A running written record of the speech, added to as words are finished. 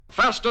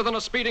Faster than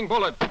a speeding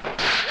bullet.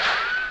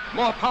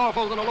 More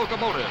powerful than a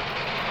locomotive.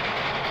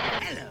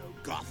 Hello,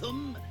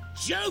 Gotham.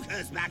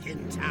 Joker's back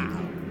in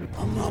town.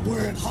 I'm not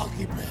wearing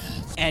hockey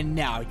pads. And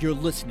now you're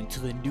listening to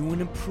the new and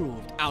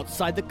improved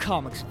Outside the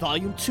Comics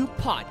Volume 2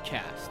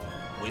 podcast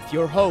with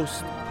your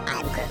host,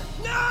 I'm Groot.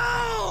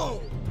 No!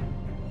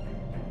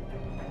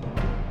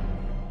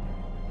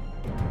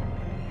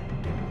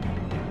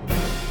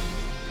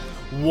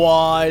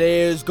 What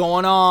is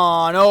going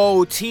on,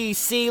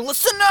 OTC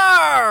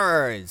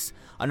listeners?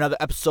 Another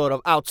episode of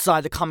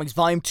Outside the Comics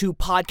Volume 2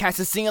 podcast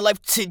is seeing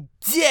life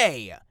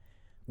today.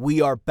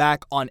 We are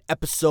back on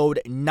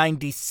episode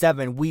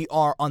 97. We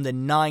are on the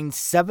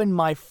 9-7,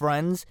 my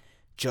friends.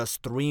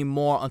 Just 3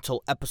 more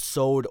until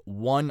episode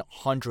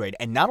 100.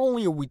 And not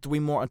only are we 3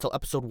 more until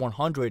episode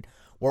 100,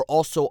 we're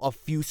also a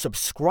few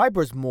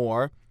subscribers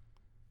more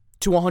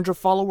to 100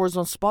 followers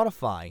on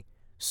Spotify.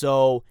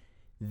 So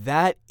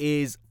that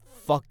is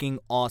fucking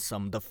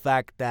awesome. The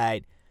fact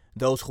that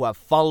those who have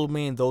followed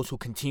me and those who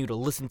continue to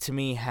listen to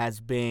me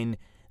has been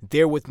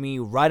there with me,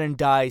 ride and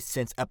die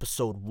since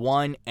episode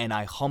 1, and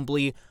I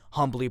humbly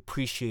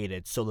appreciate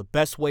it. So the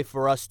best way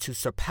for us to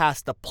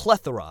surpass the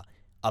plethora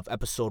of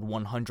episode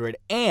 100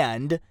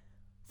 and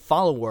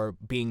follower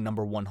being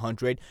number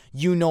 100,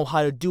 you know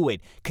how to do it.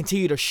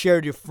 Continue to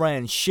share to your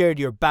friends, share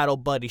to your battle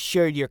buddies,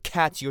 share to your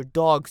cats, your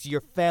dogs,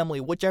 your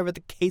family, whichever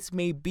the case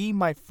may be,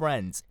 my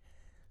friends.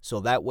 So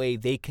that way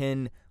they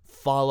can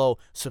follow,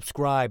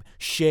 subscribe,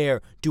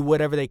 share, do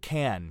whatever they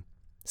can.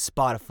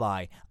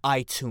 Spotify,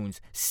 iTunes,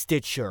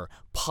 Stitcher,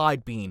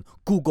 Podbean,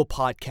 Google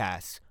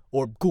Podcasts,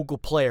 or Google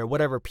Play, or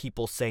whatever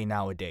people say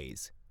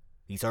nowadays.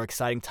 These are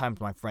exciting times,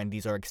 my friend.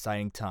 These are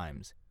exciting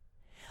times.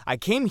 I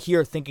came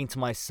here thinking to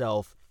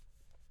myself,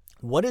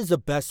 what is the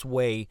best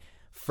way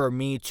for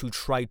me to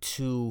try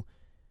to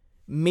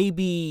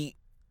maybe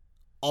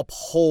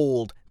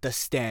uphold the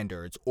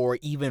standards or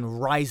even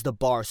rise the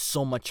bar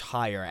so much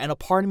higher? And a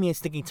part of me is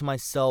thinking to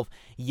myself,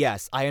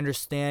 yes, I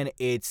understand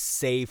it's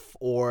safe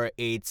or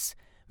it's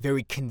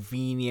very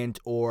convenient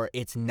or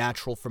it's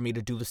natural for me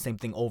to do the same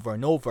thing over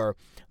and over,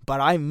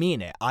 but I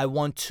mean it. I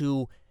want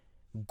to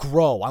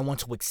grow. I want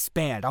to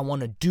expand. I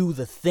want to do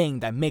the thing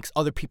that makes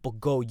other people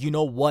go, you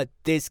know what,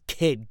 this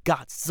kid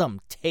got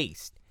some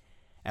taste.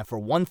 And for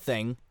one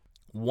thing,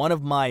 one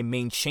of my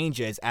main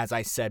changes, as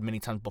I said many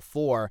times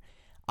before,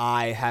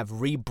 I have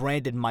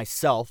rebranded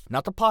myself,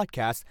 not the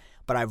podcast,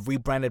 but I've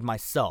rebranded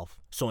myself.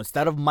 So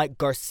instead of Mike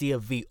Garcia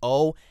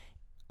VO,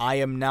 I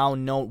am now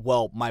known,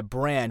 well, my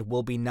brand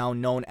will be now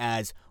known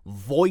as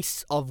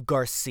Voice of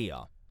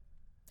Garcia.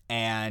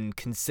 And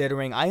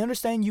considering, I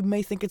understand you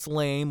may think it's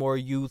lame or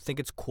you think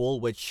it's cool,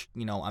 which,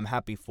 you know, I'm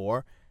happy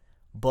for,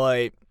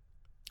 but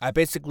I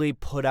basically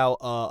put out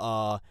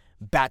a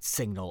bat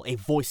signal, a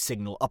voice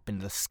signal up in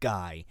the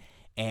sky.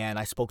 And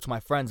I spoke to my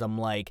friends. I'm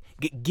like,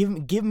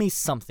 give me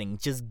something.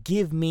 Just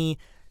give me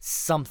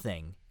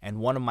something. And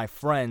one of my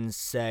friends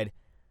said,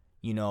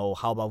 you know,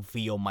 how about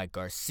VO Mike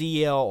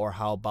Garcia, or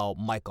how about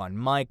Mike on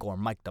Mike, or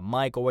Mike the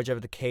Mike, or whichever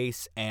the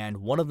case. And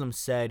one of them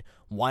said,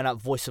 why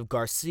not Voice of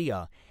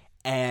Garcia?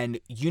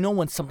 And you know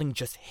when something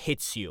just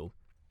hits you,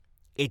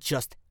 it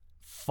just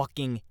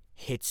fucking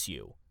hits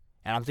you.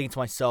 And I'm thinking to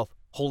myself,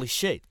 holy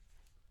shit,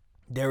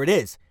 there it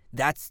is.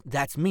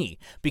 That's me.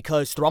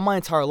 Because throughout my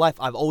entire life,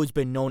 I've always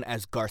been known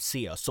as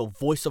Garcia. So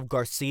Voice of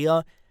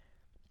Garcia,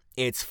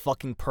 it's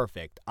fucking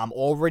perfect. I'm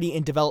already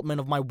in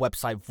development of my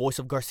website,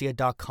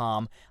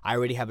 voiceofgarcia.com. I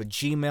already have a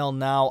Gmail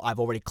now. I've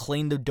already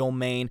claimed the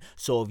domain.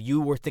 So if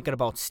you were thinking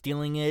about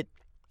stealing it,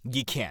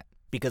 you can't,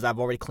 because I've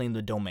already claimed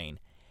the domain.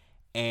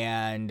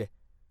 And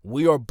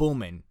we are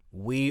booming.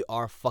 We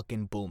are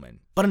fucking booming.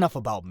 But enough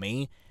about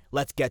me.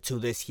 Let's get to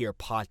this here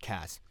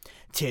podcast.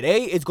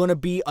 Today is going to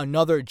be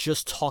another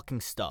just talking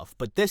stuff,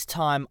 but this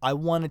time I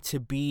wanted to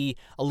be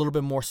a little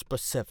bit more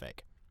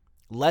specific.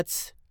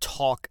 Let's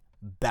talk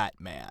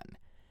Batman.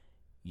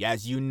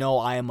 As you know,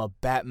 I am a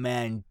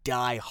Batman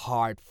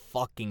die-hard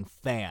fucking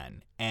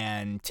fan,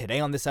 and today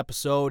on this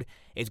episode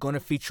is going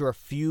to feature a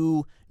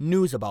few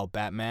news about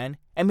Batman,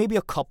 and maybe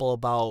a couple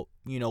about,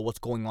 you know, what's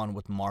going on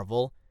with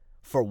Marvel.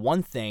 For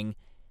one thing,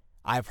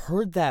 I've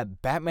heard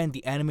that Batman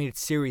the Animated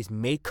Series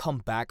may come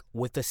back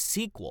with a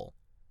sequel.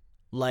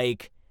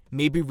 Like,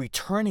 maybe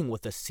returning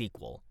with a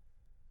sequel.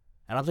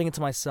 And I'm thinking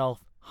to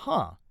myself,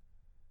 how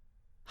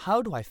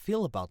do I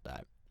feel about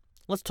that?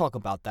 Let's talk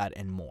about that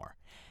and more.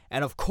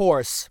 And of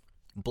course,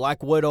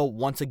 Black Widow,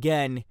 once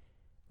again,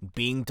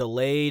 being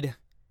delayed.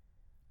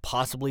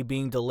 Possibly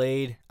being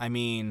delayed. I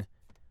mean,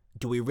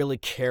 do we really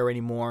care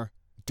anymore?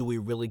 Do we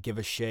really give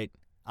a shit?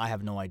 I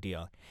have no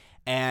idea.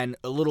 And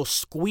a little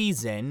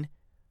squeeze in,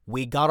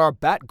 we got our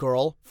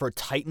Batgirl for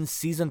Titans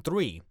Season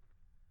 3.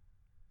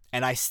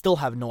 And I still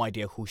have no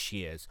idea who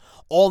she is.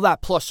 All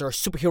that plus our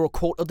superhero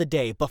quote of the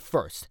day. But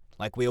first,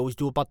 like we always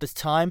do about this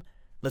time,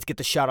 let's get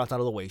the shout-outs out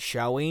of the way,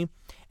 shall we?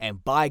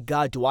 And by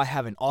God, do I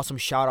have an awesome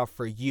shout-out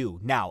for you.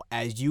 Now,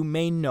 as you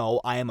may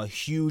know, I am a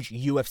huge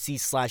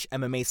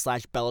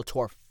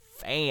UFC/MMA/Bellator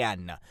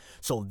fan.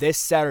 So this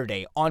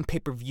Saturday, on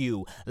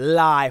pay-per-view,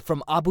 live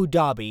from Abu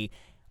Dhabi,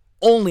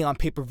 only on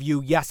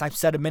pay-per-view. Yes, I've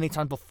said it many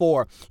times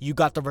before. You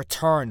got the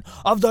return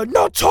of the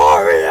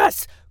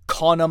notorious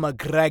Conor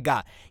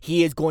McGregor.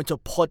 He is going to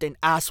put an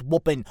ass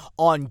whooping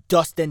on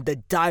Dustin the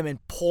Diamond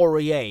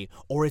Poirier.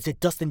 Or is it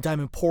Dustin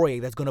Diamond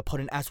Poirier that's going to put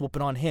an ass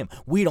whooping on him?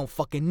 We don't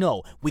fucking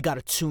know. We got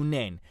to tune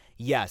in.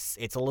 Yes,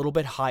 it's a little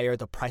bit higher.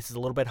 The price is a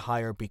little bit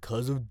higher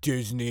because of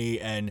Disney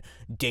and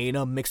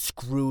Dana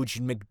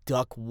McScrooge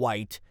McDuck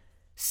White.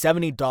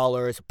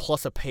 $70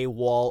 plus a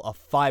paywall of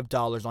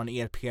 $5 on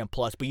ESPN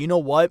Plus. But you know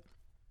what?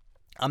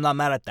 I'm not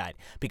mad at that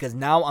because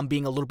now I'm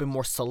being a little bit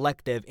more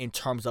selective in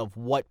terms of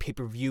what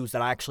pay-per-views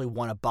that I actually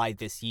want to buy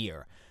this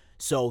year.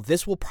 So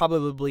this will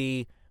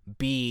probably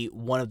be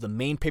one of the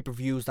main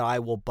pay-per-views that I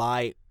will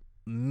buy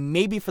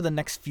maybe for the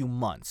next few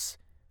months.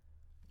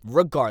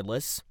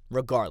 Regardless,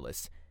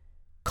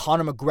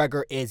 Conor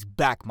McGregor is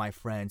back, my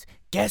friends.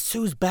 Guess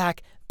who's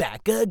back?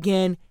 Back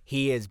again.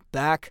 He is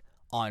back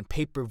on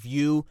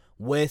pay-per-view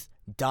with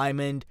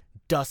Diamond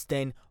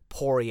Dustin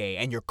Poirier.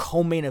 And your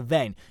co-main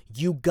event,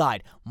 you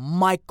got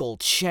Michael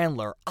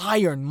Chandler,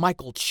 Iron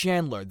Michael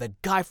Chandler, the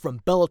guy from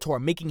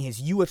Bellator, making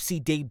his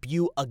UFC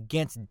debut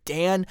against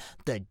Dan,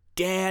 the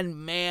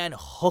Dan Man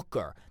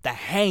Hooker, the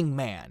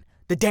Hangman,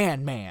 the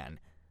Dan Man,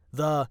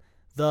 the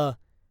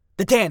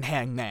Dan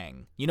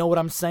Hangman. You know what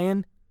I'm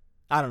saying?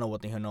 I don't know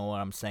what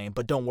I'm saying,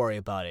 but don't worry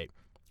about it.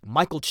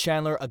 Michael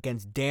Chandler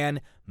against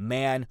Dan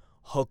Man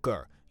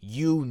Hooker.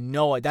 You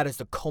know it. That is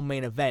the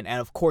co-main event. And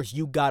of course,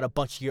 you got a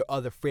bunch of your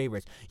other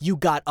favorites. You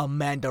got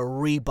Amanda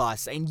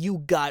Ribas, and you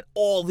got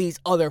all these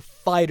other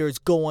fighters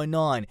going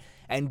on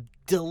and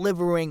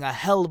delivering a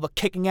hell of a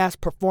kicking ass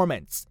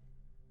performance.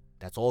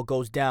 That's all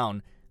goes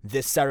down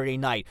this Saturday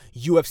night.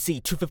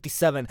 UFC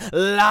 257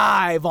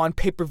 live on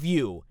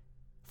pay-per-view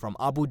from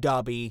Abu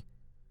Dhabi,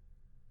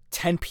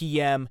 10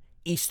 p.m.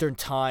 Eastern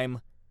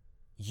Time.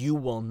 You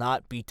will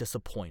not be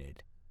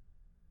disappointed.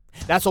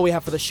 That's all we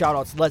have for the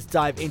shoutouts. Let's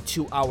dive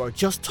into our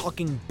Just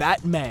Talking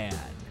Batman.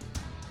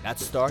 That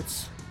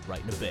starts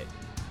right in a bit.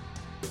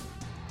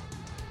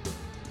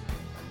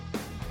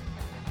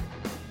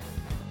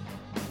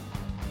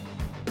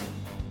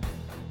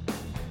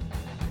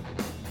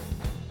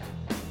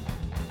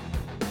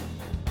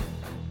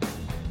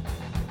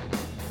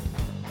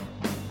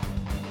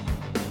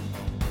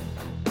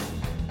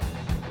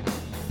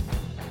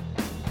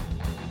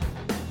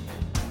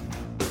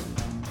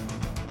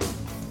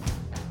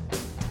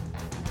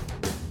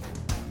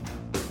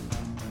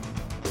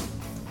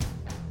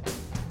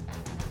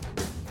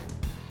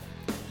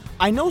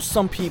 I know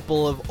some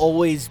people have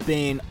always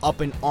been up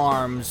in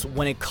arms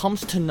when it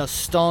comes to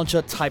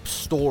nostalgia type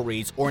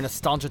stories or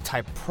nostalgia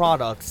type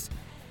products,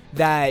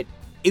 that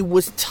it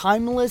was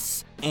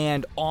timeless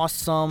and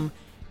awesome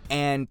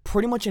and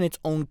pretty much in its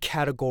own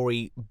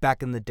category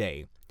back in the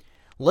day.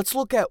 Let's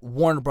look at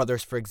Warner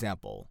Brothers, for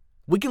example.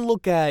 We can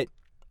look at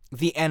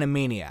the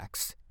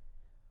Animaniacs.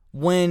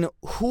 When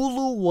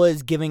Hulu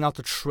was giving out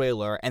the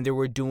trailer and they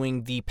were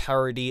doing the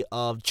parody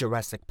of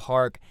Jurassic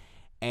Park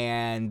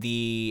and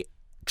the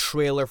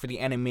trailer for the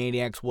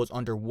Animaniacs was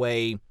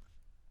underway,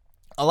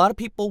 a lot of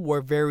people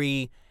were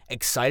very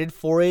excited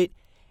for it,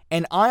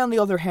 and I, on the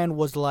other hand,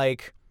 was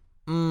like,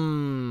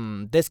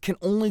 this can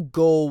only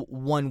go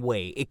one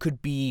way. It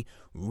could be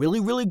really,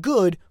 really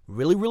good,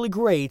 really, really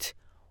great,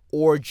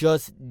 or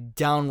just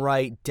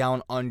downright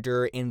down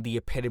under in the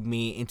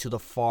epitome into the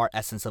far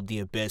essence of the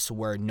abyss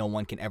where no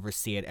one can ever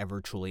see it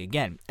ever truly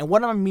again. And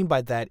what I mean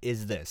by that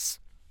is this.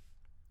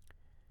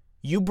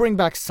 You bring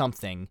back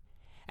something,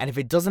 and if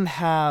it doesn't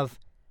have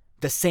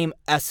the same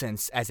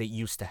essence as it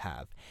used to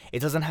have, it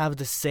doesn't have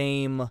the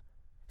same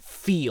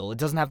feel, it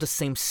doesn't have the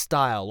same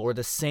style or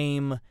the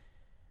same...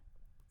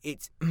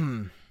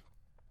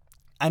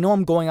 I know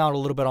I'm going out a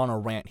little bit on a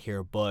rant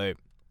here, but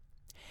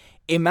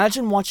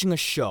imagine watching a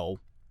show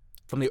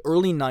from the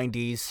early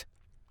 90s.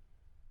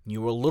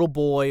 You were a little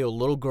boy or a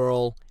little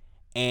girl,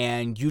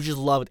 and you just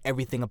loved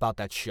everything about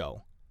that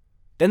show.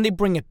 Then they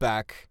bring it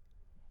back,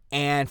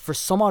 and for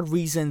some odd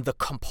reason, the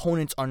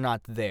components are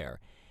not there.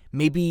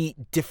 Maybe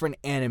different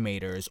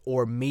animators,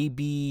 or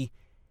maybe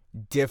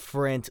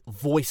different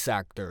voice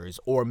actors,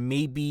 or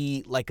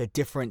maybe like a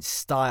different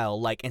style.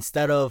 Like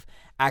instead of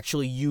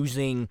actually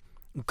using,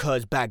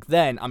 because back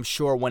then, I'm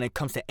sure when it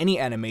comes to any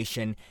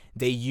animation,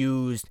 they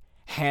used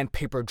hand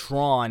paper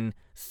drawn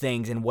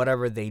things and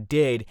whatever they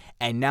did,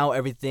 and now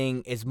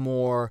everything is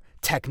more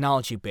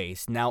technology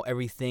based. Now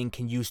everything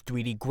can use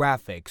 3D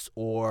graphics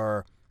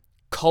or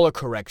color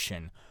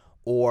correction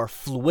or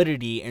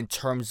fluidity in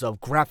terms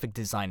of graphic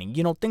designing,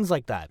 things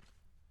like that.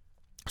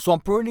 So I'm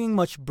pretty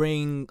much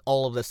bringing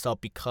all of this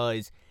up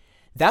because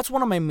that's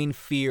one of my main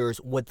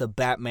fears with the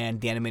Batman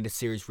the Animated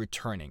Series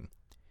returning.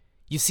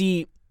 You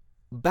see,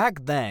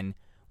 back then,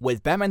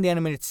 with Batman the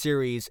Animated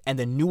Series and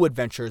the New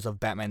Adventures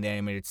of Batman the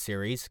Animated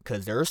Series,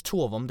 because there's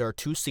two of them, there are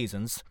 2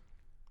 seasons,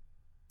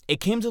 it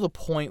came to the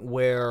point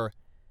where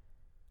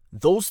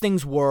those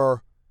things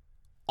were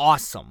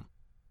awesome.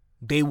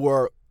 They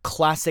were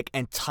classic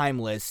and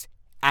timeless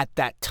at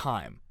that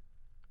time.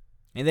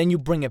 And then you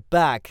bring it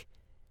back,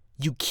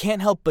 you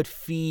can't help but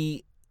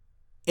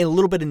a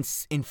little bit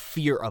in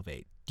fear of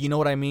it. Do you know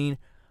what I mean?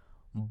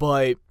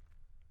 But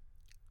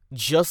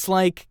just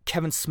like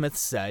Kevin Smith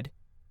said,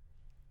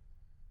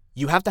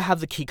 you have to have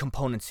the key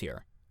components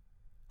here.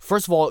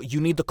 First of all,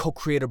 you need the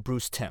co-creator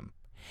Bruce Timm.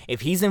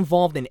 If he's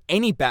involved in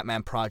any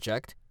Batman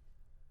project,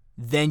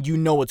 then you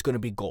know it's going to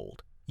be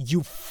gold.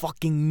 You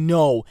fucking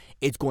know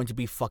it's going to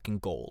be fucking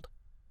gold.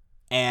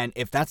 And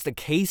if that's the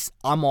case,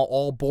 I'm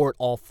all board,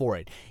 all for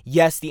it.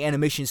 Yes, the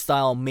animation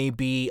style may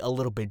be a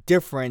little bit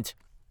different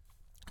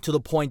to the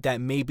point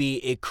that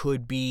maybe it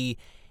could be,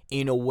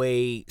 in a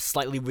way,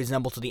 slightly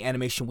resemble to the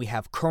animation we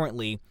have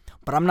currently,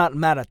 but I'm not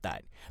mad at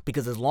that.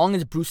 Because as long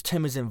as Bruce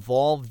Timm is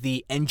involved,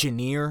 the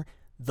engineer,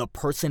 the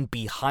person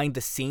behind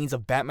the scenes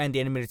of Batman the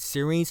Animated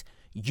Series,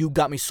 you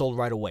got me sold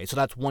right away. So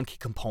that's one key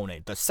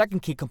component. The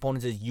second key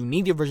component is you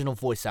need the original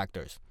voice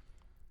actors.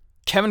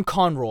 Kevin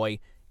Conroy,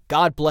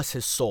 God bless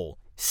his soul,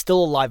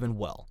 still alive and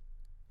well.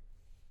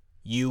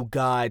 You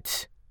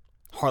got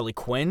Harley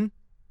Quinn,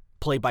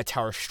 played by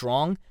Tara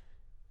Strong,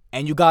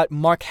 and you got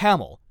Mark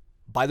Hamill,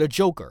 by the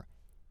Joker.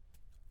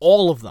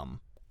 All of them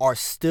are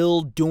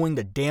still doing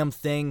the damn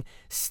thing,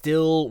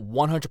 still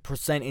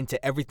 100%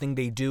 into everything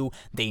they do.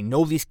 They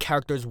know these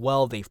characters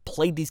well. They've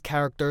played these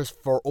characters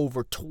for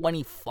over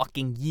 20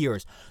 fucking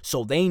years.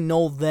 So they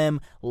know them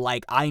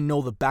like I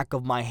know the back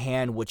of my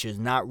hand, which is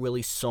not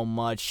really so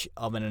much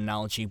of an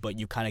analogy, but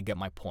you kind of get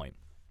my point.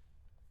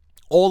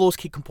 All those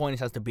key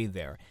components has to be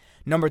there.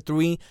 Number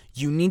 3,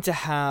 you need to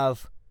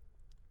have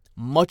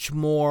much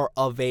more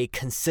of a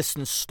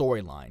consistent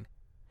storyline.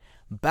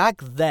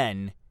 Back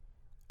then,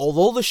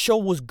 although the show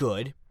was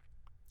good,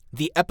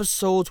 the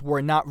episodes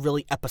were not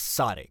really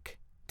episodic.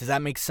 Does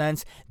that make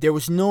sense? There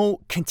was no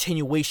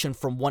continuation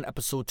from one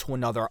episode to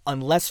another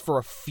unless for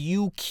a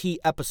few key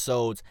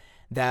episodes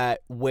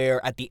that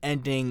where at the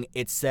ending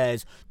it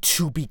says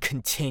to be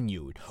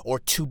continued or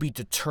to be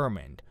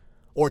determined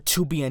or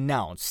to be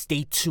announced.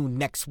 Stay tuned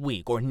next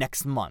week or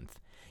next month.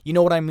 You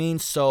know what I mean?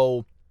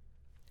 So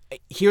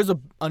here's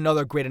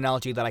another great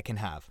analogy that I can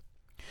have.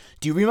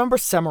 Do you remember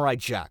Samurai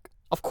Jack?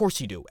 Of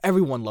course you do.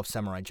 Everyone loves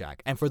Samurai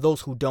Jack. And for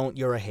those who don't,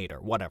 you're a hater.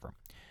 Whatever.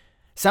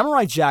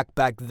 Samurai Jack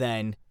back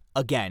then,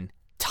 again,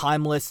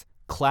 timeless,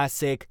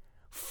 classic,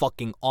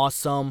 fucking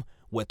awesome,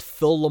 with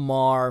Phil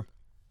Lamar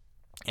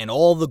and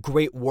all the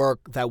great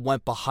work that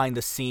went behind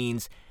the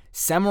scenes.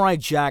 Samurai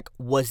Jack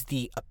was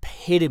the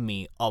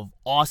epitome of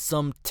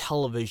awesome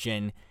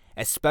television,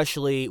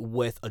 especially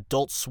with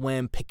Adult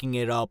Swim picking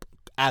it up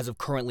as of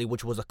currently,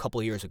 which was a couple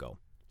of years ago.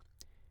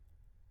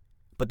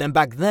 But then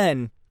back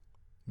then,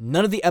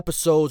 none of the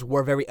episodes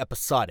were very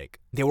episodic.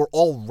 They were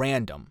all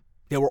random.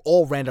 They were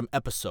all random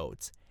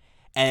episodes.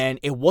 And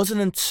it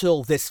wasn't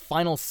until this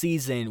final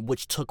season,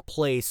 which took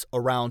place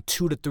around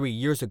 2 to 3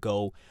 years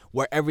ago,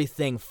 where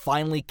everything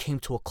finally came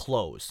to a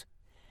close.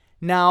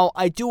 Now,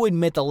 I do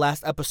admit the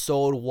last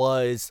episode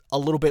was a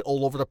little bit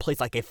all over the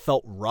place, like it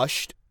felt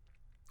rushed.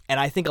 And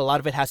I think a lot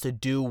of it has to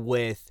do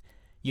with,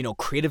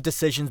 creative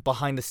decisions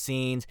behind the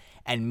scenes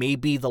and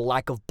maybe the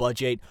lack of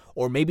budget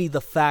or maybe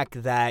the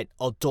fact that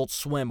Adult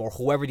Swim or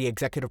whoever the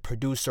executive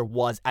producer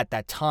was at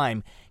that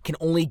time can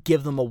only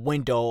give them a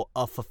window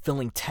of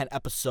fulfilling 10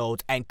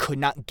 episodes and could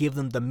not give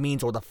them the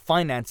means or the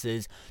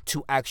finances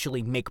to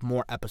actually make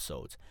more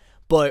episodes.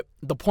 But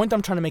the point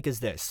I'm trying to make is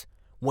this.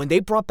 When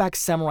they brought back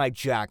Samurai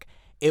Jack,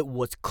 it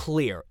was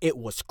clear, it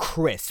was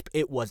crisp,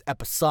 it was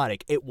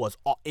episodic, it was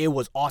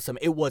awesome,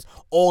 it was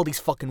all these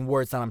fucking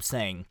words that I'm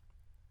saying.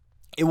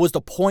 It was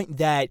the point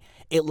that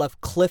it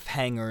left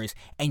cliffhangers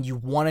and you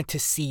wanted to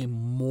see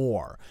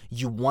more.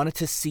 You wanted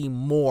to see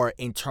more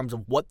in terms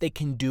of what they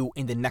can do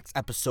in the next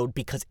episode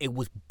because it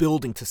was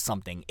building to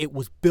something. It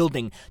was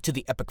building to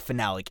the epic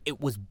finale. It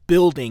was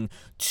building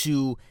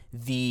to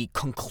the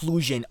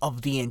conclusion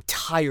of the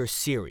entire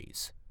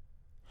series.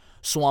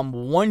 So I'm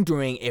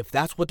wondering if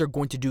that's what they're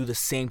going to do the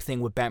same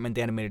thing with Batman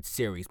the Animated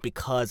Series,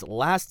 because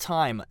last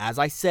time, as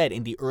I said,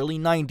 in the early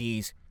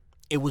 90s,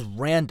 it was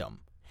random.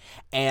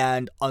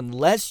 And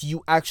unless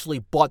you actually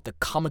bought the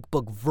comic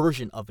book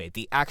version of it,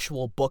 the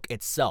actual book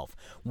itself,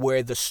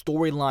 where the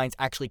storylines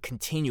actually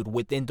continued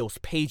within those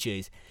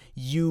pages,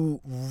 you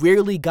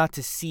rarely got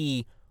to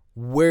see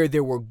where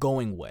they were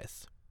going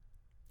with,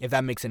 if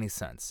that makes any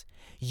sense.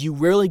 You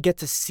rarely get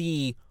to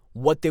see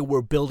what they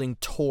were building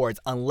towards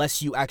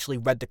unless you actually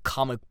read the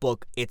comic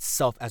book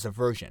itself as a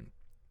version.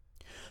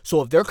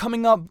 So if they're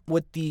coming up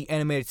with the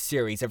animated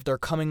series, if they're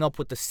coming up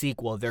with the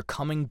sequel, they're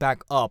coming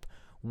back up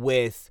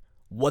with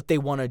what they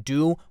want to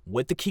do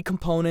with the key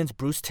components,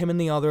 Bruce Timm and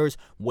the others,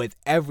 with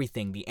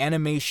everything, the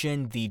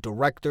animation, the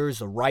directors,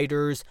 the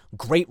writers,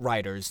 great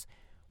writers,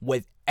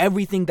 with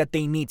everything that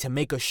they need to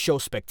make a show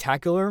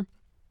spectacular,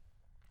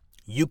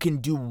 you can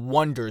do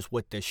wonders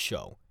with this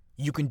show.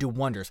 You can do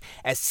wonders,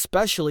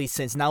 especially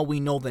since now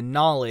we know the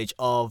knowledge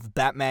of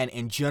Batman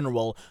in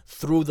general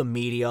through the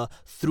media,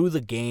 through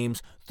the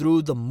games,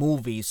 through the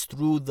movies,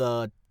 through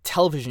the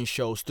television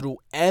shows, through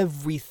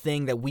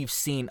everything that we've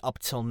seen up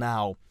till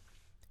now.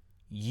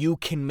 You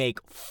can make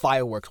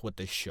fireworks with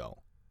this show.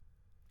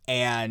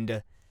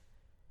 And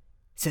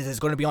since it's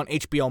going to be on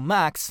HBO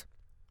Max,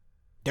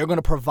 They're going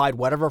to provide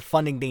whatever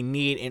funding they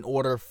need in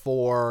order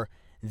for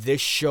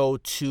this show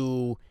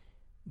to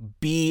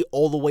be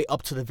all the way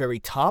up to the very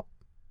top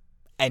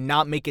and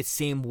not make it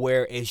seem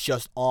where it's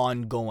just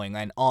ongoing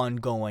and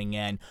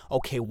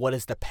okay, what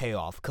is the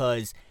payoff?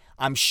 Because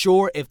I'm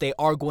sure if they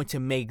are going to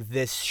make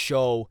this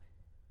show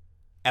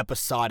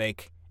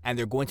episodic and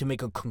they're going to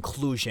make a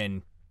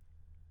conclusion,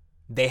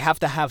 they have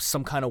to have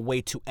some kind of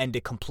way to end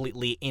it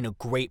completely in a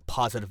great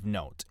positive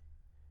note.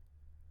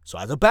 So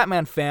as a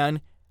Batman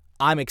fan,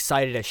 I'm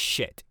excited as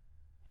shit.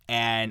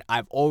 And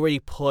I've already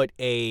put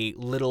a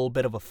little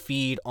bit of a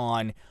feed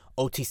on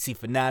OTC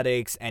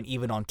Fanatics and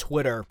even on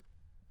Twitter.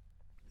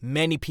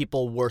 Many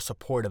people were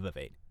supportive of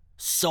it.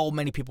 So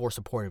many people were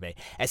supportive of it.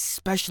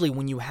 Especially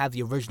when you have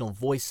the original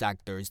voice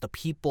actors, the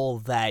people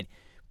that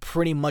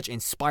pretty much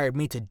inspired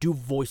me to do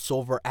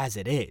voiceover as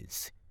it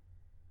is.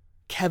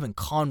 Kevin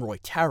Conroy,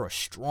 Tara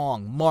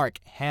Strong, Mark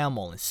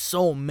Hamill, and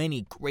so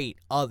many great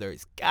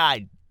others.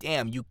 God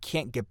damn, you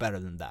can't get better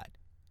than that.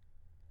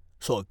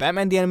 So if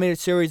Batman the Animated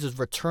Series is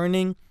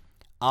returning,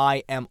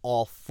 I am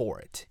all for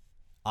it.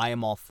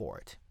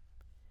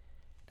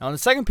 Now, the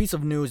second piece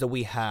of news that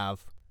we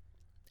have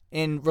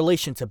in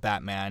relation to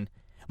Batman,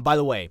 by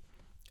the way,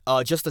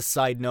 just a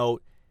side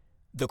note,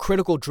 The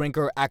Critical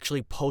Drinker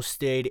actually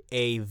posted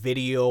a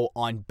video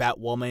on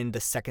Batwoman, the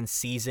second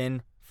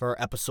season,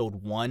 for episode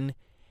 1.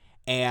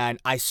 And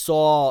I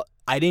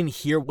didn't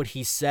hear what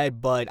he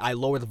said, but I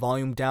lowered the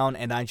volume down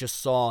and I just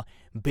saw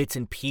bits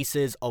and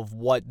pieces of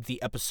what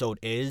the episode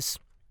is.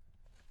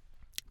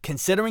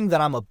 Considering that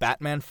I'm a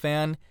Batman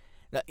fan,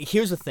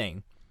 here's the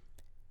thing.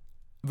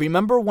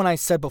 Remember when I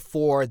said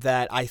before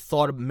that I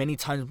thought many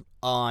times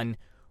on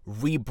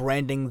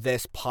rebranding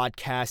this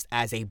podcast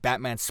as a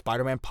Batman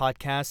Spider-Man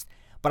podcast?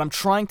 But I'm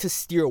trying to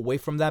steer away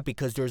from that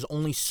because there's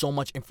only so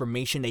much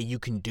information that you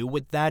can do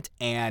with that,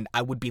 and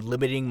I would be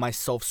limiting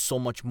myself so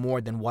much more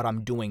than what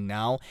I'm doing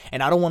now,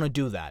 and I don't want to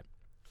do that.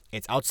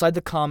 It's outside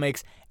the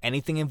comics,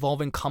 anything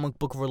involving comic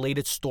book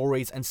related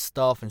stories and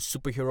stuff and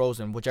superheroes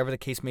and whichever the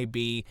case may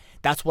be,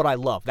 that's what I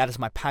love. That is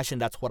my passion,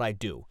 that's what I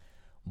do.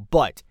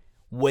 But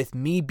with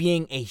me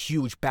being a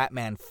huge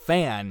Batman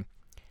fan,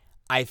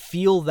 I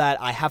feel that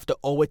I have to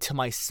owe it to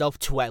myself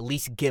to at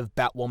least give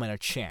Batwoman a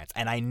chance.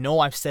 And I know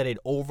I've said it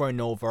over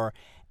and over,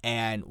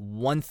 and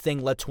one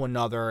thing led to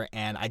another,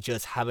 and I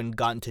just haven't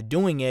gotten to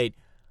doing it.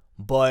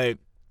 But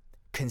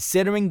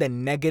considering the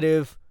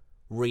negative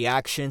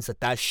reactions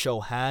that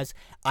show has,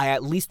 I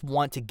at least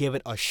want to give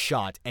it a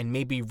shot and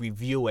maybe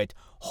review it,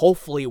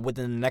 hopefully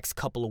within the next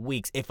couple of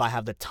weeks if I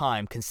have the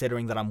time,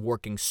 considering that I'm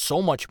working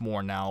so much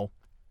more now.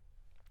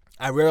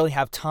 I rarely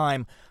have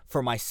time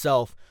for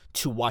myself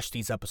to watch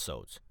these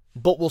episodes.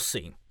 But we'll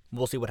see.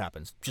 We'll see what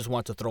happens. Just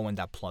wanted to throw in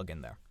that plug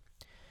in there.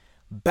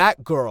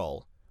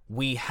 Batgirl.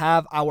 We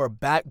have our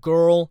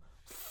Batgirl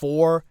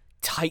for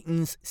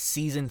Titans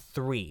Season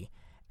 3.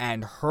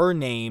 And her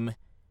name,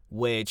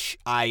 which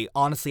I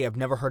honestly have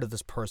never heard of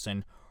this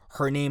person.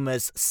 Her name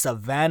is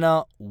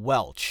Savannah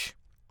Welch.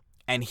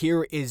 And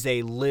here is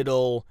a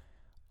little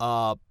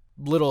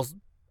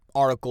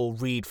article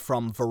read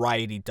from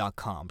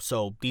Variety.com.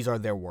 So these are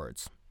their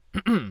words.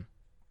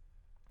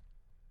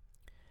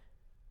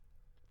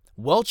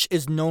 Welch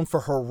is known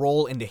for her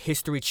role in the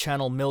History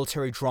Channel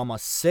military drama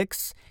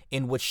 6,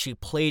 in which she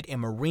played a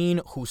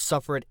Marine who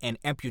suffered an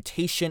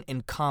amputation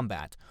in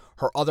combat.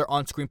 Her other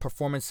on-screen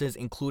performances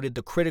included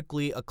the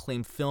critically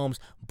acclaimed films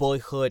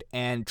Boyhood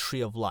and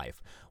Tree of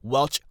Life.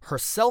 Welch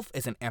herself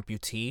is an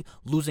amputee,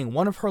 losing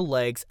one of her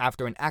legs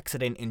after an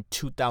accident in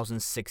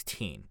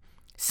 2016.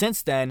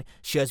 Since then,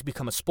 she has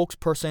become a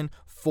spokesperson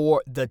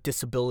for the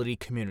disability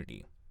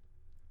community.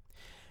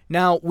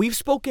 Now, we've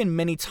spoken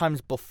many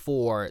times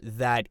before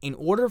that in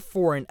order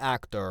for an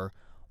actor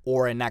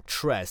or an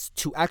actress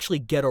to actually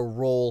get a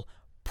role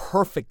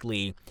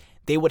perfectly,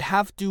 they would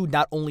have to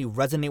not only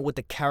resonate with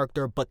the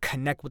character, but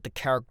connect with the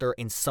character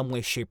in some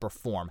way, shape, or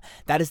form.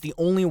 That is the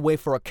only way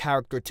for a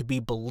character to be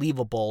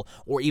believable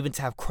or even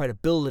to have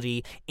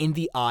credibility in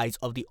the eyes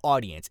of the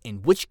audience,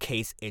 in which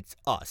case it's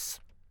us.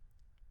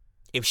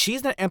 If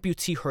she's an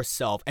amputee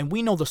herself, and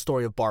we know the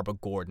story of Barbara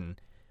Gordon,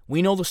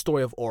 we know the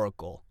story of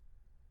Oracle.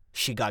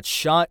 She got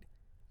shot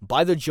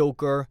by the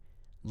Joker,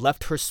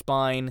 left her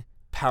spine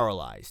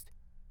paralyzed.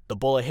 The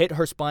bullet hit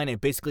her spine and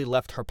basically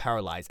left her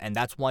paralyzed, and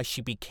that's why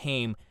she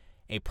became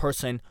a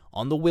person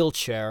on the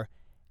wheelchair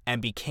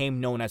and became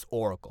known as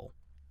Oracle.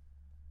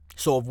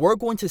 So if we're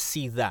going to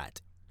see that,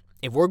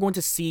 if we're going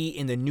to see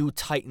in the new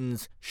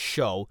Titans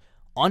show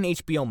on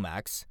HBO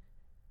Max,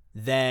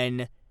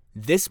 then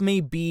this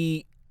may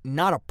be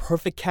not a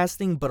perfect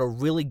casting, but a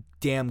really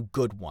damn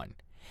good one.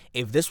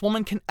 If this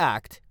woman can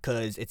act,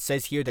 because it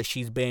says here that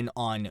she's been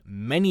on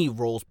many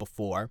roles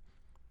before,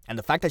 and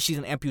the fact that she's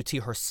an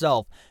amputee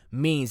herself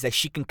means that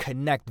she can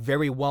connect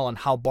very well on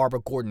how Barbara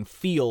Gordon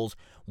feels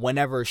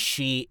whenever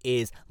she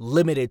is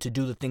limited to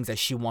do the things that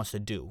she wants to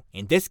do.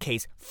 In this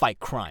case, fight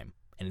crime.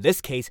 And in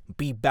this case,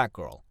 be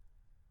Batgirl.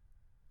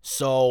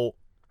 So,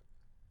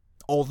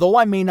 although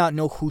I may not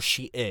know who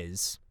she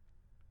is,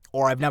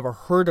 or I've never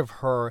heard of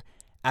her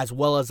as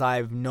well as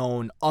I've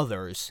known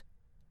others,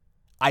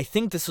 I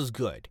think this is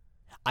good.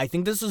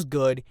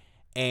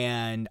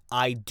 And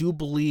I do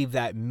believe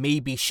that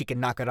maybe she can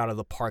knock it out of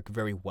the park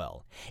very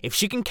well. If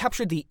she can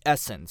capture the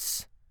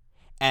essence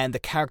and the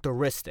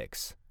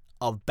characteristics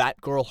of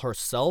Batgirl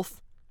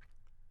herself,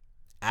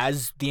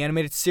 as the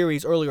animated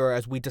series earlier,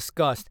 as we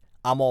discussed,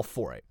 I'm all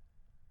for it.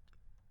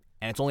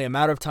 And it's only a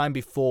matter of time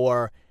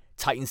before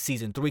Titans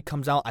Season 3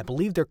 comes out. I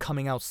believe they're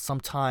coming out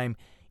sometime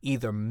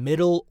either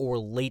middle or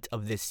late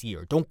of this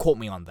year. Don't quote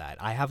me on that.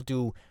 I have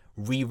to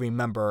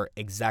remember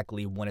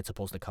exactly when it's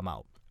supposed to come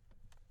out.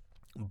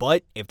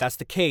 But if that's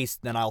the case,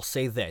 then I'll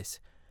say this.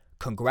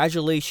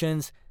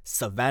 Congratulations,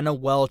 Savannah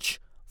Welch,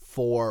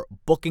 for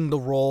booking the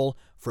role,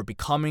 for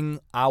becoming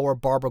our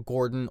Barbara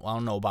Gordon. Well, I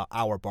don't know about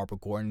our Barbara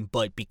Gordon,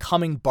 but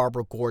becoming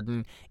Barbara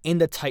Gordon in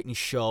the Titans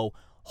show.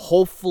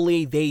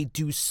 Hopefully they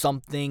do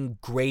something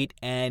great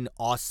and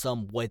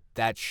awesome with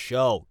that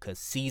show, because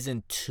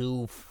Season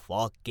 2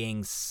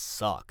 fucking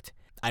sucked.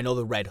 I know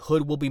the Red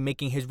Hood will be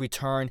making his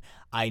return.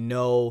 I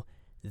know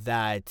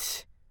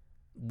that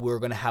we're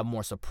going to have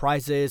more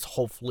surprises.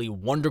 Hopefully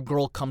Wonder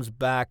Girl comes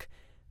back.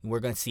 We're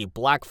going to see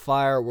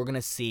Blackfire. We're going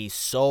to see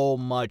so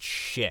much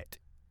shit.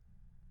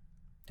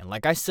 And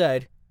like I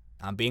said,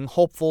 I'm being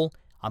hopeful.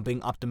 I'm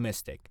being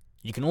optimistic.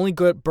 You can only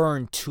get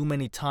burned too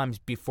many times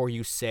before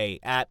you say,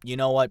 you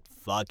know what?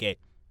 Fuck it.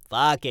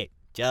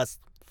 Just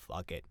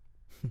fuck it.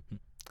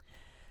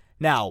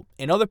 Now,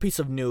 another piece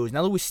of news,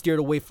 now that we steered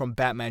away from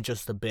Batman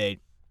just a bit,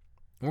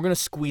 we're going to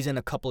squeeze in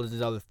a couple of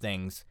these other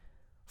things.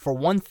 For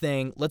one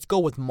thing, let's go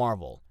with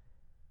Marvel.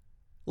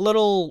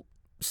 Little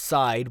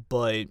side,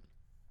 but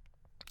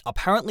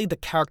apparently the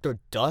character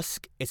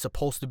Dusk is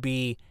supposed to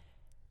be...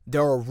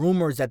 There are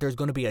rumors that there's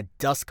going to be a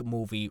Dusk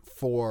movie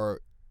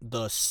for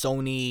the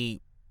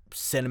Sony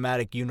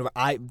cinematic universe.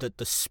 The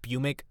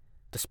Spumic,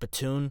 the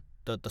Spatoon,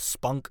 the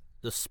Spunk.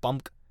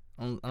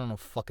 I don't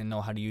fucking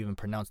know how do you even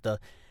pronounce the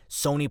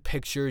Sony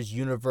Pictures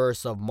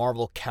universe of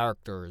Marvel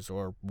characters,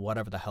 or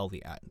whatever the hell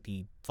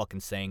the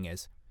fucking saying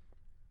is.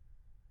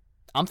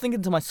 I'm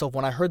thinking to myself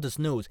when I heard this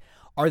news,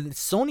 are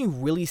Sony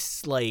really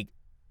like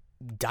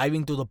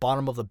diving through the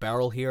bottom of the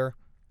barrel here?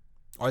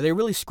 Are they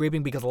really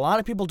scraping? Because a lot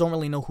of people don't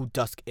really know who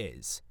Dusk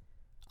is.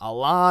 A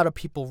lot of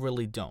people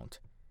really don't.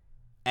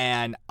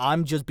 And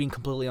I'm just being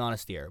completely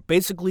honest here.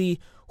 Basically,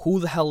 who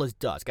the hell is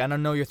Dusk? And I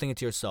know you're thinking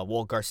to yourself,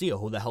 well, Garcia,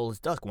 who the hell is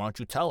Dusk? Why don't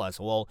you tell us?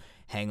 Well,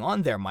 hang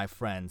on there, my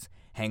friends.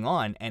 Hang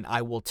on, and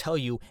I will tell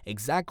you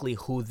exactly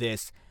who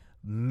this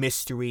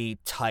mystery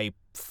type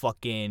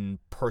fucking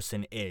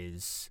person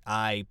is.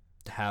 I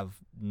have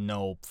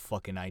no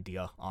fucking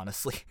idea,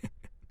 honestly.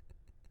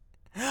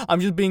 I'm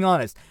just being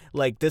honest.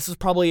 Like, this is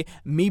probably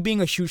me being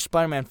a huge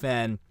Spider-Man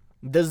fan.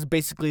 This is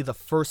basically the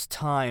first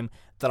time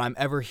that I'm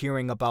ever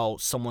hearing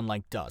about someone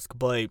like Dusk.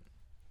 But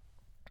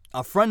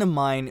a friend of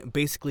mine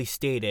basically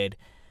stated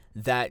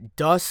that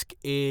Dusk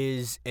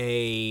is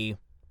a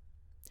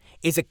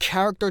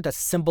character that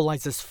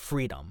symbolizes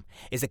freedom.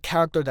 Is a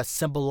character that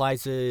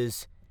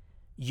symbolizes,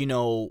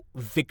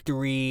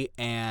 victory,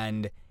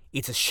 and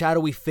it's a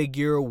shadowy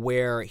figure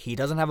where he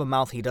doesn't have a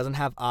mouth, he doesn't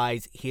have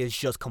eyes, he is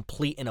just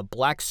complete in a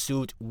black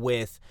suit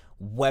with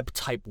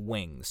web-type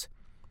wings.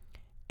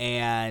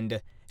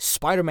 And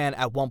Spider-Man,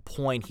 at one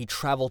point, he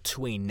traveled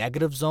to a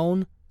negative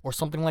zone or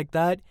something like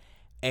that,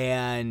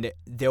 and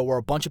there were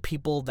a bunch of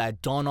people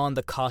that donned on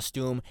the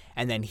costume,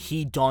 and then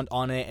he donned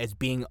on it as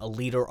being a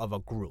leader of a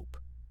group.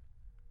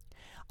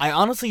 I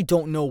honestly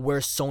don't know where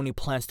Sony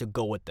plans to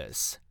go with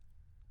this.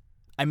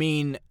 I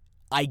mean,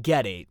 I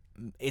get it.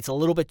 It's a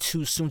little bit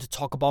too soon to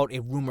talk about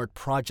a rumored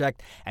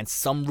project, and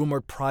some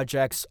rumored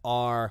projects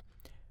are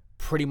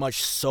pretty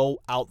much so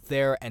out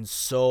there and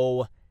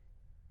so,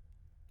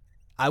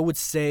 I would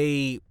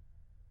say,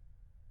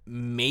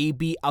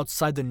 maybe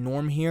outside the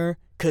norm here,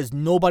 because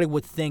nobody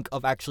would think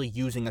of actually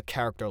using a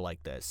character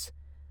like this.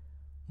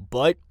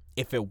 But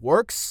if it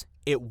works,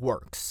 it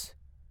works.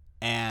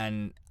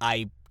 And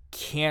I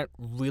can't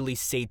really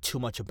say too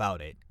much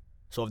about it.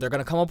 So if they're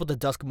going to come up with a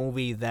Dusk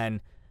movie,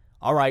 then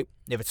alright.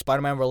 If it's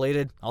Spider-Man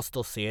related, I'll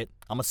still see it.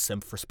 I'm a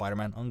simp for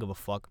Spider-Man. I don't give a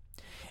fuck.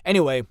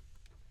 Anyway,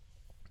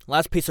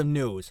 last piece of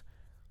news.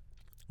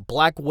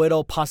 Black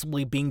Widow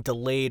possibly being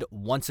delayed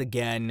once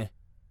again.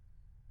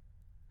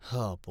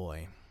 Oh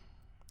boy.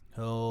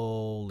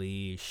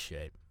 Holy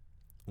shit.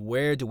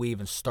 Where do we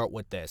even start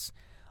with this?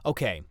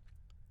 Okay.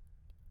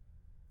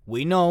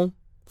 We know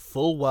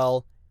full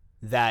well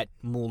that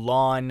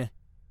Mulan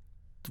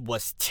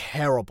was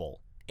terrible.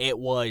 It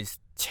was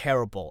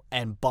terrible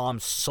and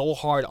bombed so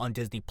hard on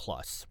Disney+.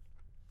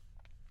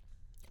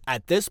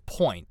 At this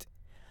point,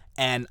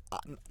 and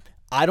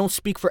I don't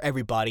speak for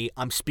everybody,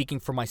 I'm speaking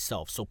for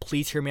myself, so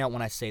please hear me out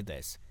when I say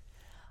this.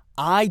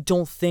 I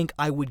don't think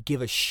I would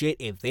give a shit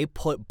if they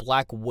put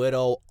Black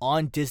Widow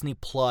on Disney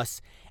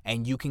Plus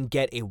and you can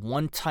get a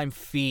one-time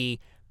fee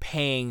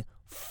paying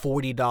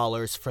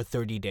 $40 for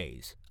 30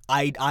 days.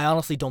 I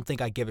honestly don't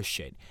think I give a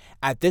shit.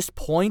 At this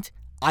point,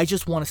 I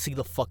just want to see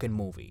the fucking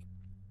movie.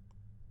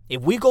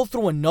 If we go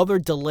through another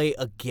delay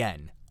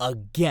again,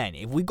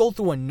 if we go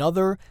through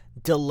another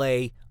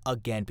delay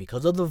again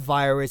because of the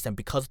virus and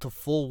because of the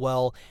full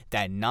well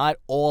that not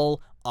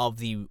all of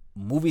the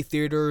movie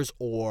theaters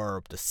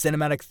or the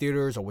cinematic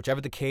theaters or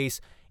whichever the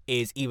case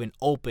is even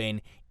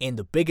open in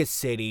the biggest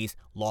cities,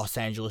 Los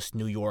Angeles,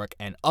 New York,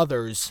 and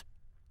others.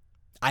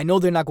 I know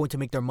they're not going to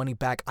make their money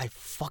back. I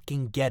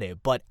fucking get it.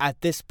 But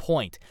at this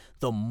point,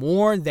 the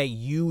more that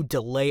you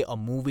delay a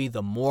movie,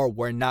 the more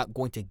we're not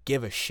going to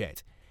give a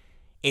shit.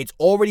 It's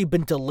already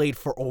been delayed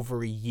for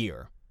over a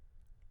year.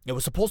 It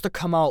was supposed to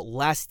come out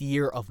last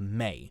year of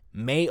May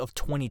of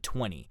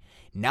 2020.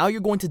 Now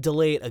you're going to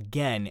delay it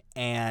again,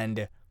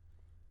 and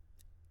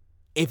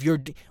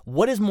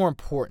what is more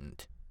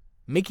important?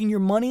 Making your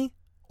money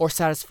or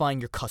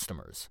satisfying your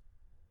customers?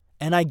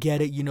 And I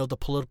get it, the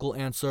political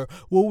answer.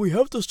 Well, we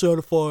have to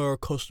satisfy our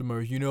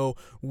customers,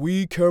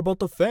 we care about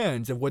the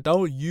fans, and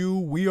without you,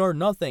 we are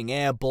nothing.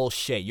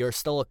 Bullshit. You're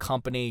still a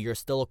company, you're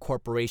still a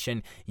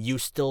corporation, you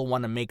still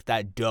want to make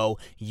that dough,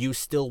 you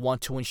still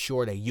want to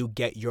ensure that you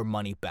get your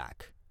money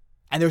back.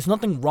 And there's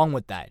nothing wrong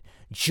with that.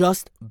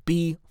 Just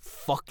be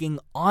fucking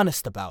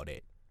honest about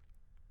it.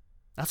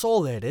 That's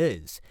all it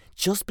is.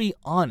 Just be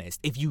honest.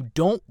 If you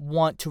don't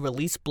want to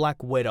release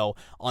Black Widow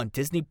on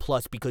Disney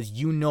Plus because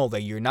you know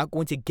that you're not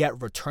going to get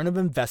return of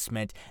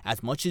investment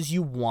as much as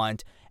you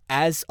want,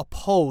 as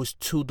opposed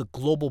to the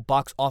global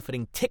box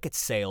offering ticket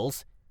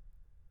sales,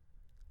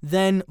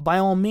 then by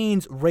all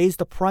means raise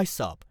the price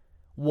up.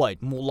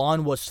 What,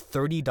 Mulan was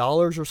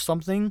 $30 or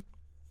something?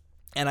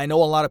 And I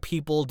know a lot of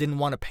people didn't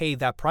want to pay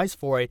that price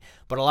for it,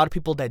 but a lot of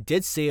people that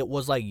did see it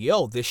was like,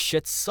 yo, this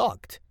shit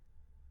sucked.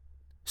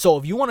 So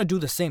if you want to do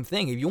the same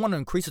thing, if you want to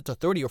increase it to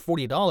 $30 or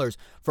 $40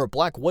 for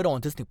Black Widow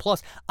on Disney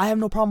Plus, I have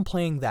no problem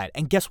paying that.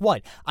 And guess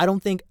what? I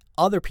don't think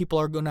other people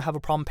are going to have a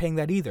problem paying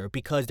that either,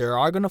 because they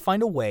are going to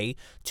find a way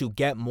to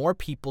get more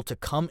people to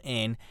come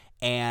in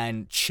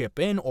and chip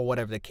in or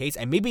whatever the case.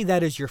 And maybe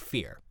that is your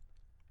fear.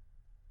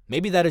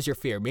 Maybe that is your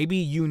fear. Maybe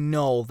you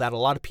know that a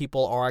lot of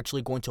people are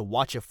actually going to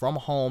watch it from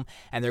home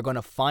and they're going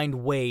to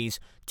find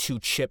ways to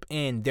chip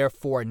in,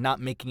 therefore not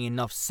making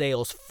enough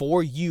sales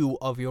for you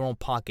of your own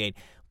pocket.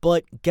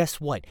 But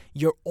guess what?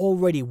 You're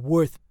already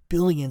worth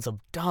billions of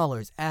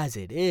dollars as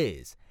it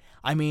is.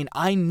 I mean,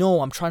 I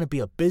know I'm trying to be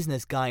a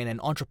business guy and an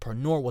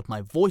entrepreneur with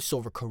my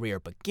voiceover career,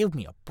 but give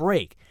me a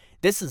break.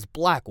 This is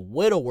Black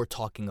Widow we're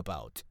talking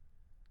about.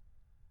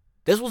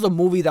 This was a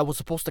movie that was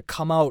supposed to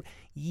come out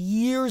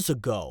years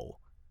ago.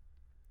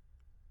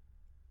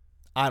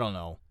 I don't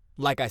know.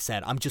 Like I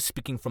said, I'm just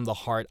speaking from the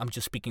heart. I'm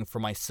just speaking for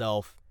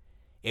myself.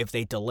 If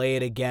they delay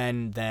it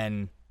again,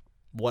 then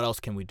what else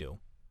can we do?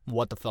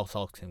 What the fuck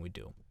else can we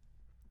do?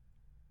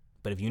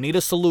 But if you need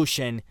a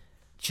solution,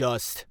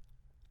 just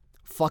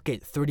fuck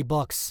it,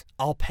 $30.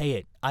 I'll pay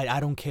it. I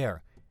don't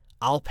care.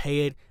 I'll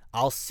pay it.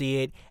 I'll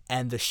see it.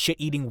 And the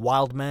shit-eating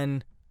wild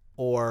men,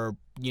 or,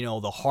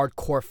 the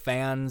hardcore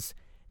fans,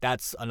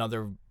 that's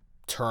another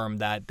term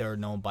that they're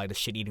known by, the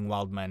shit-eating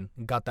wild men.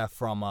 Got that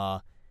from,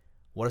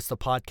 what is the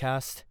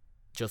podcast?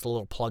 Just a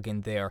little plug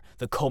in there.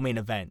 The Co-Main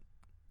Event.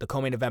 The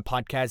Co-Main Event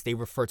podcast, they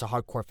refer to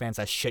hardcore fans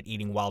as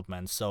shit-eating wild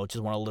men. So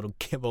just want to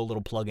give a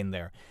little plug in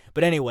there.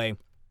 But anyway,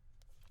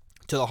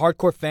 to the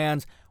hardcore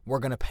fans, we're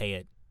going to pay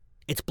it.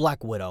 It's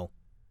Black Widow,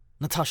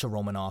 Natasha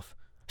Romanoff,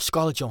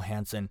 Scarlett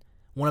Johansson,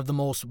 one of the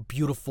most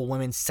beautiful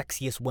women,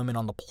 sexiest women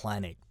on the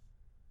planet.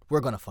 We're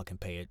going to fucking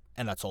pay it.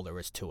 And that's all there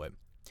is to it.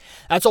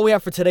 That's all we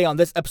have for today on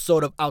this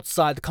episode of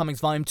Outside the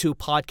Comics Volume 2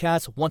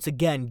 podcast. Once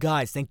again,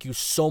 guys, thank you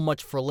so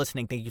much for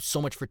listening. Thank you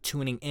so much for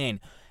tuning in.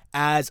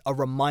 As a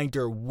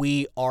reminder,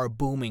 we are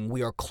booming.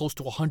 We are close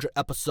to 100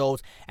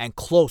 episodes and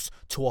close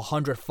to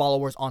 100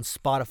 followers on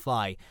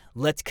Spotify.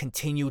 Let's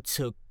continue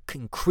to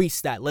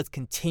increase that. Let's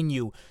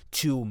continue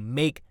to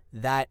make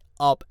that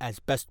up as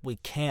best we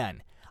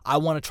can. I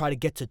want to try to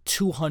get to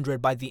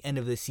 200 by the end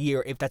of this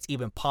year, if that's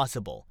even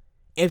possible.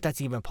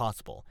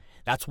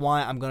 That's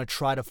why I'm going to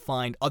try to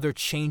find other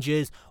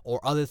changes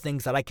or other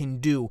things that I can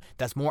do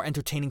that's more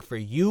entertaining for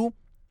you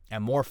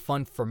and more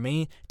fun for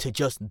me to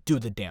just do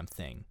the damn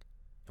thing.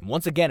 And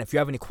once again, if you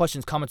have any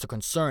questions, comments, or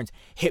concerns,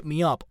 hit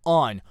me up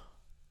on,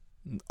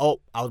 I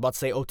was about to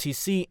say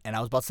OTC, and I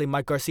was about to say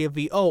Mike Garcia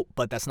VO,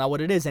 but that's not what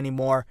it is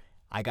anymore.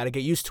 I got to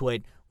get used to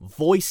it.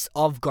 Voice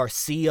of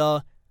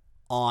Garcia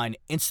on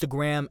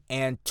Instagram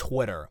and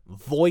Twitter.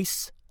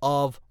 Voice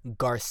of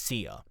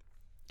Garcia.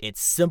 It's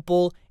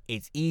simple,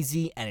 it's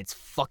easy, and it's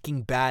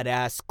fucking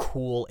badass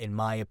cool in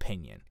my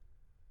opinion.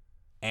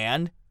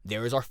 And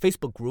there is our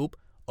Facebook group,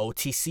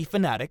 OTC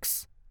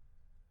Fanatics.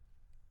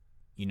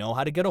 You know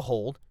how to get a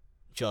hold.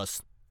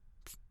 Just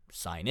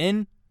sign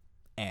in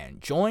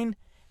and join,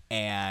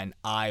 and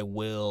I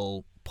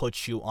will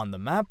put you on the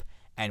map,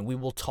 and we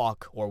will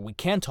talk, or we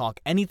can talk,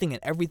 anything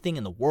and everything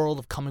in the world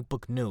of comic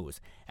book news,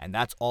 and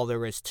that's all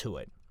there is to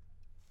it.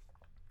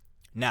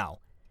 Now,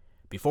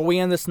 before we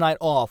end this night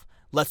off,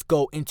 let's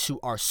go into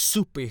our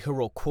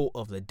superhero quote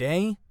of the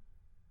day,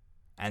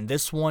 and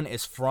this one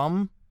is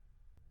from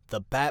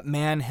the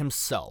Batman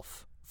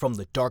himself, from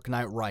The Dark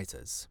Knight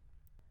Rises.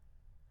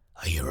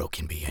 A hero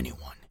can be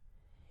anyone,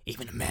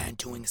 even a man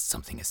doing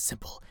something as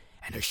simple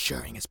and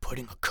assuring is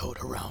putting a coat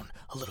around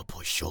a little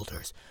boy's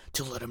shoulders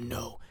to let him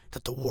know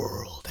that the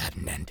world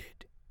hadn't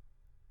ended.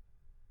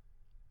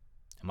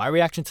 And my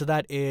reaction to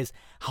that is,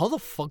 how the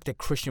fuck that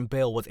Christian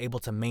Bale was able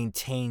to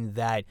maintain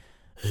that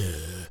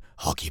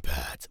hockey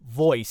pads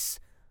voice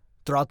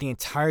throughout the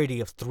entirety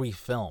of 3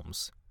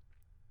 films?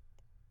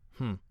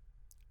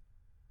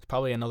 It's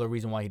probably another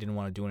reason why he didn't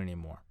want to do it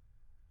anymore.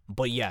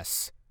 But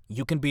yes,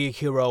 you can be a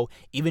hero,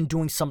 even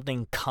doing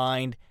something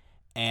kind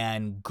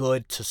and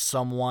good to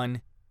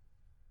someone.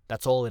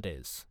 That's all it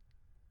is.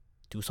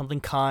 Do something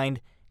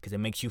kind because it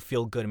makes you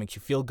feel good. It makes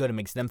you feel good. It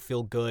makes them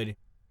feel good.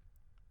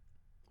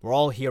 We're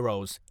all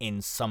heroes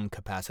in some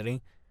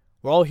capacity.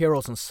 We're all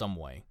heroes in some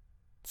way.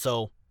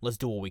 So let's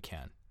do what we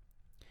can.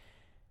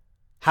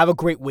 Have a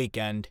great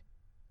weekend.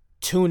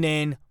 Tune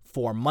in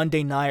for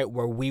Monday night,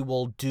 where we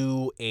will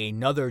do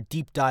another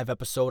deep dive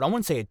episode. I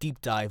wouldn't say a deep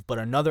dive, but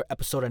another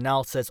episode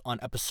analysis on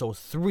episode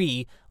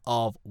 3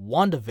 of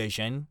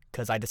WandaVision,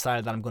 because I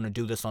decided that I'm going to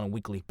do this on a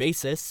weekly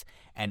basis,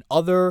 and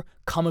other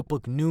comic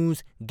book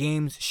news,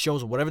 games,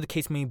 shows, whatever the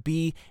case may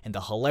be, and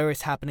the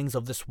hilarious happenings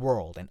of this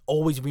world. And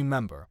always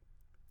remember,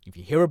 if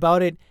you hear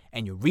about it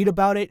and you read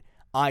about it,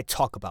 I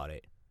talk about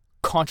it,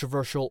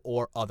 controversial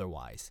or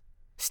otherwise.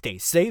 Stay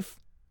safe.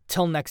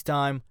 Till next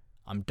time,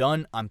 I'm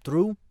done. I'm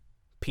through.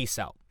 Peace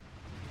out.